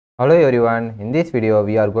Hello everyone, in this video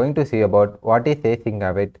we are going to see about what is async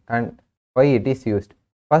await and why it is used.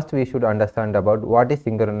 First we should understand about what is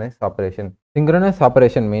synchronous operation. Synchronous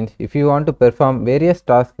operation means if you want to perform various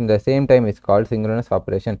tasks in the same time is called synchronous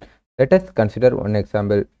operation. Let us consider one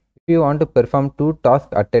example. If you want to perform two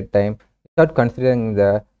tasks at a time without considering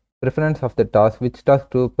the preference of the task, which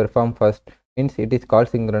task to perform first means it is called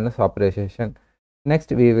synchronous operation.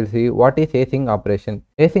 Next we will see what is async operation.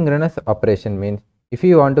 Asynchronous operation means if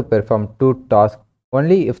you want to perform two tasks,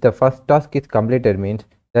 only if the first task is completed means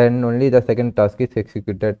then only the second task is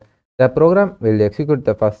executed. The program will execute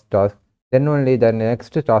the first task, then only the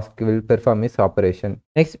next task will perform its operation.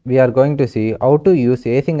 Next, we are going to see how to use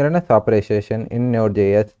asynchronous operation in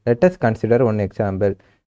Node.js. Let us consider one example.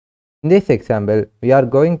 In this example, we are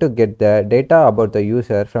going to get the data about the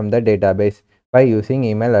user from the database by using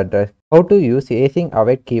email address. How to use async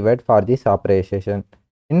await keyword for this operation?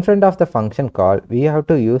 In front of the function call, we have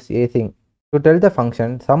to use async. To tell the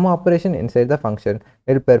function some operation inside the function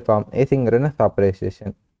will perform asynchronous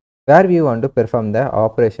operation. Where we want to perform the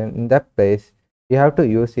operation in that place, we have to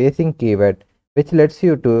use async keyword, which lets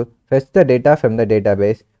you to fetch the data from the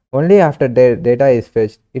database. Only after the data is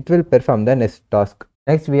fetched, it will perform the next task.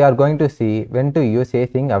 Next, we are going to see when to use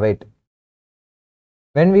async await.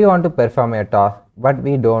 When we want to perform a task, but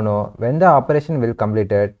we don't know when the operation will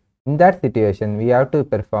completed, in that situation, we have to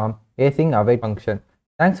perform async await function.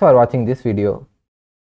 Thanks for watching this video.